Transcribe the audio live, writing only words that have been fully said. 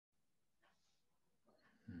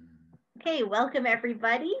Okay, welcome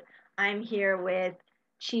everybody. I'm here with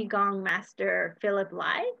Qigong Master Philip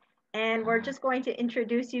Lai, and we're just going to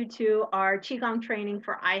introduce you to our Qigong training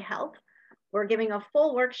for eye health. We're giving a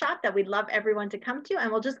full workshop that we'd love everyone to come to,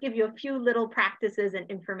 and we'll just give you a few little practices and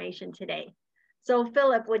information today. So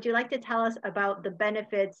Philip, would you like to tell us about the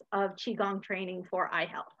benefits of Qigong training for eye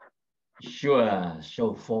health? Sure.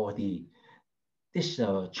 So for this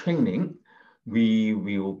training, we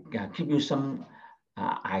will give you some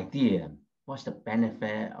idea. What's the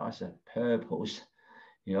benefit? What's the purpose?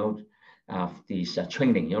 Of this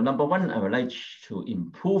training. Number one, I would like to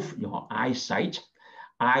improve your eyesight,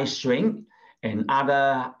 eye strength, and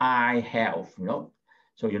other eye health.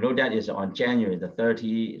 So that is on January the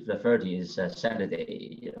 30th. The 30th is a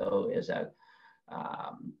Saturday. Is a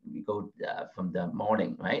we go from the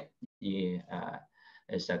morning, right?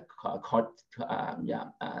 It's a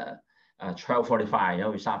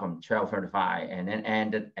 12:45. We start from 12:35 and then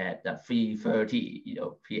ended at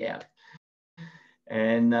 3:30 p.m.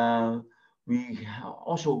 And we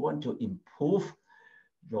also want to improve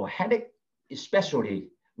your headache,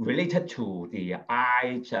 especially related to the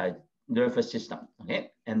eye nervous system.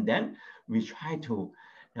 Okay, and then we try to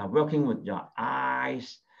working with your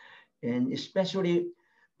eyes, and especially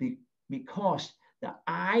because the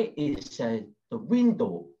eye is the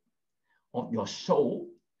window of your soul.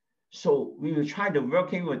 So we will try to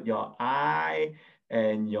working with your eye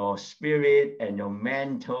and your spirit and your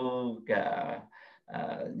mental, the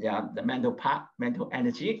mental part, mental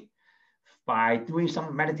energy, by doing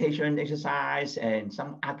some meditation exercise and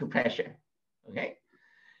some acupressure. Okay,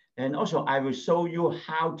 and also I will show you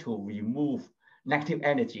how to remove negative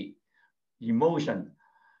energy, emotion,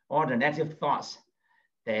 all the negative thoughts.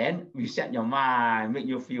 Then reset your mind, make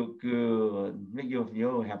you feel good, make you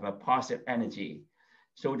feel have a positive energy,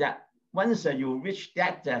 so that once you reach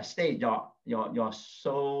that stage, your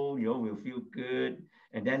soul will feel good,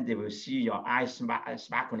 and then they will see your eyes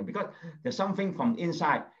sparkling, because there's something from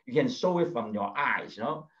inside. You can show it from your eyes.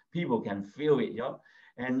 People can feel it.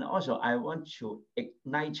 And also I want to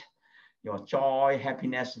ignite your joy,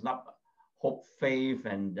 happiness, love, hope, faith,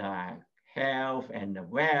 and health and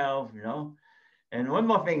wealth. And one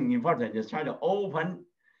more thing important is try to open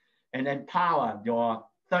and empower your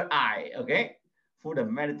third eye, okay? Through the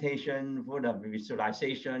meditation, through the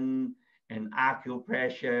visualization and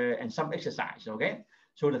acupressure and some exercise, okay?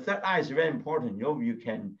 So the third eye is very important. You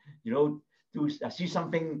can, do see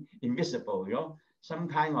something invisible, some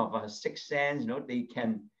kind of a sixth sense, they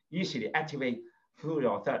can easily activate through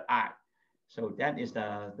your third eye. So that is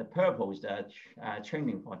the purpose, the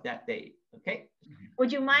training for that day, okay?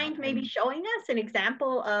 Would you mind maybe showing us an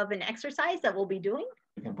example of an exercise that we'll be doing?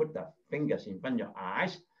 You can put the fingers in front of your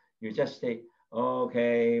eyes. You just say,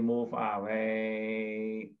 okay, move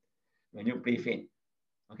away. When you breathe in,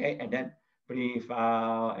 okay? And then breathe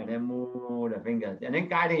out, and then move the fingers. And then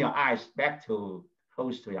guiding your eyes back to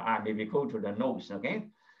close to your eye, maybe go to the nose, okay?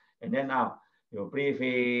 And then now you breathe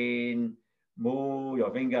in, move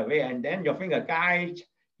your finger away, and then your finger guides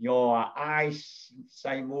your eyes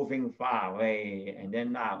side moving far away, and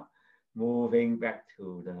then now moving back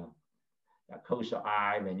to the close your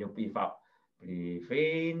eye. When you breathe out, breathe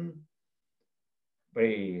in,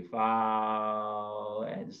 breathe out,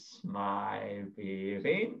 and smile. Breathe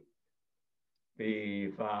in,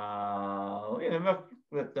 breathe out.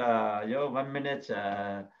 With 1 minute,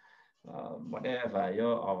 whatever,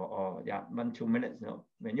 or 1-2 minutes.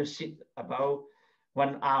 When you sit about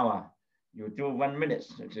 1 hour, you do 1 minute.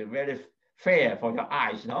 It's very fair for your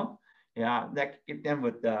eyes, that give them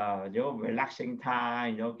with relaxing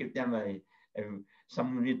time, give them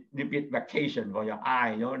some little bit vacation for your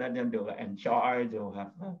eye, let them to enjoy, to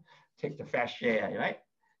have take the fresh air, right?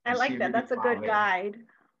 I like that. That's a good guide.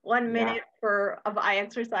 1 minute of eye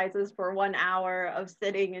exercises for 1 hour of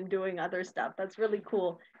sitting and doing other stuff. That's really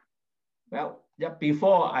cool. Well,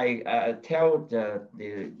 before I tell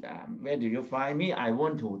where do you find me, I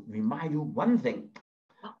want to remind you one thing,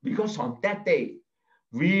 because on that day,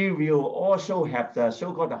 we will also have the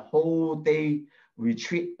so-called whole day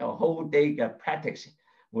retreat, a whole day practice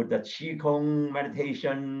with the Qigong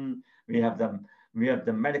meditation. We have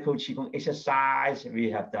the medical Qigong exercise. We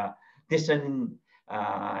have the distance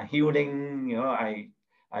healing. I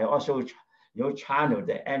also channel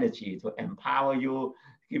the energy to empower you,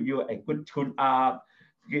 give you a good tune up,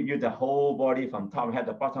 give you the whole body from top head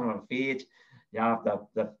to bottom of the feet,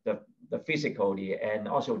 the physically and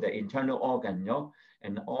also the internal organ,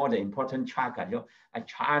 and all the important chakra. I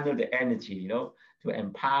channel the energy, to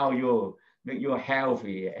empower you, make you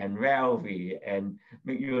healthy and wealthy, and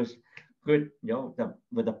make you good,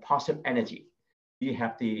 with the positive energy. We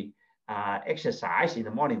have the exercise in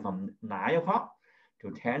the morning from 9 o'clock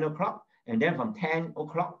to 10 o'clock. And then from 10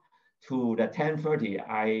 o'clock to the 10:30,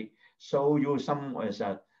 I show you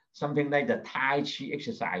something like the Tai Chi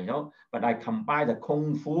exercise, but I combine the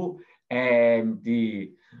Kung Fu and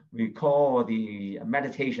we call the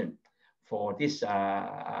meditation for this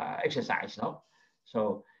exercise,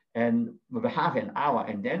 So, and with half an hour,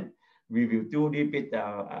 and then we will do a little bit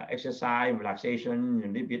exercise, relaxation, a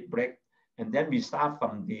little bit break. And then we start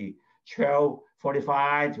from the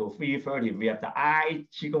 12:45 to 3:30. We have the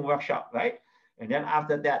Qigong workshop, right? And then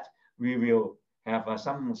after that, we will have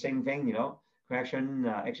some same thing, correction,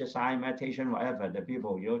 exercise, meditation, whatever the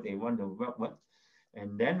people, they want to work with.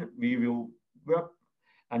 And then we will work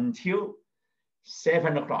until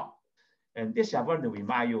 7 o'clock. And this I want to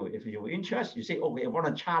remind you, if you're interested, you say, okay, I want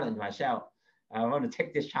to challenge myself. I want to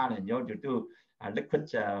take this challenge, to do liquid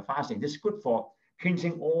fasting. This is good for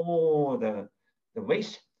cleansing all the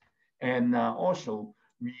waste. And also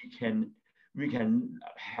we can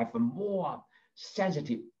have a more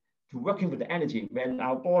sensitive to working with the energy when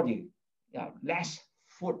our body less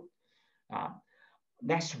food,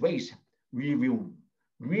 less waste. We will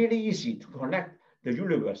really easy to connect the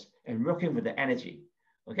universe and working with the energy.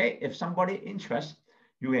 Okay, if somebody interested,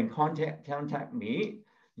 you can contact me.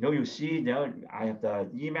 You see there, I have the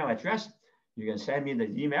email address. You can send me the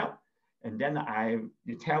email, and then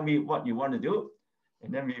you tell me what you want to do,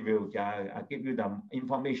 and then we will give you the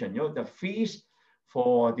information. The fees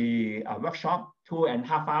for the workshop,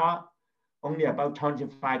 2.5 hours, only about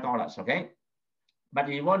 $25. Okay, but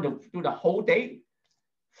if you want to do the whole day,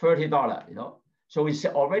 $30. So it's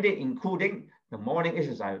already including the morning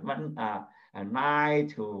exercise, 9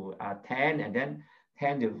 to 10, and then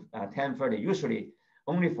 10 to 10:30. Usually,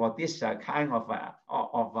 only for this kind of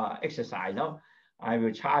exercise, I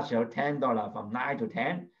will charge $10 from 9 to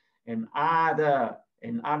 10, and other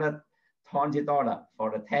 $20 for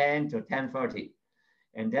the 10 to 10:30.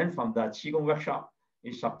 And then from the Qigong workshop,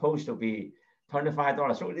 it's supposed to be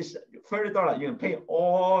 $25. So this $30, you can pay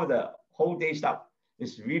all the whole day stuff.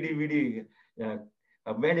 It's really, really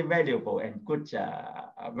a very valuable and good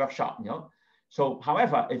workshop, So,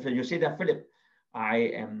 however, if you see that, Philip,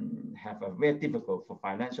 I have a very difficult for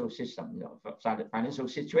financial system, financial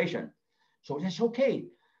situation. So that's okay.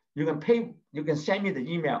 You can pay. You can send me the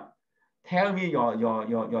email. Tell me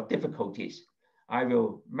your difficulties. I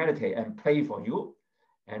will meditate and pray for you,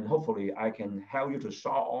 and hopefully I can help you to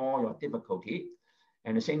solve all your difficulty.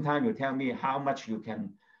 And at the same time, you tell me how much you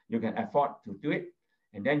can afford to do it,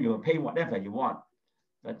 and then you will pay whatever you want.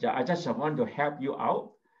 But I just want to help you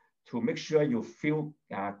out to make sure you feel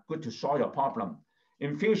good to solve your problem.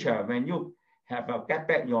 In future, when you have get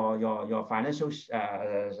back your financial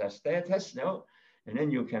status, and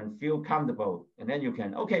then you can feel comfortable, and then you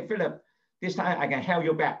can, okay, Philip, this time I can help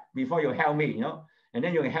you back before you help me, and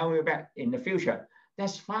then you can help me back in the future.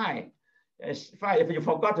 That's fine. It's fine. If you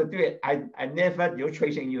forgot to do it, I never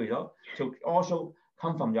chasing you, So also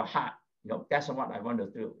come from your heart, That's what I want to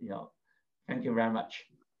do, Thank you very much.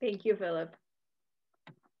 Thank you, Philip.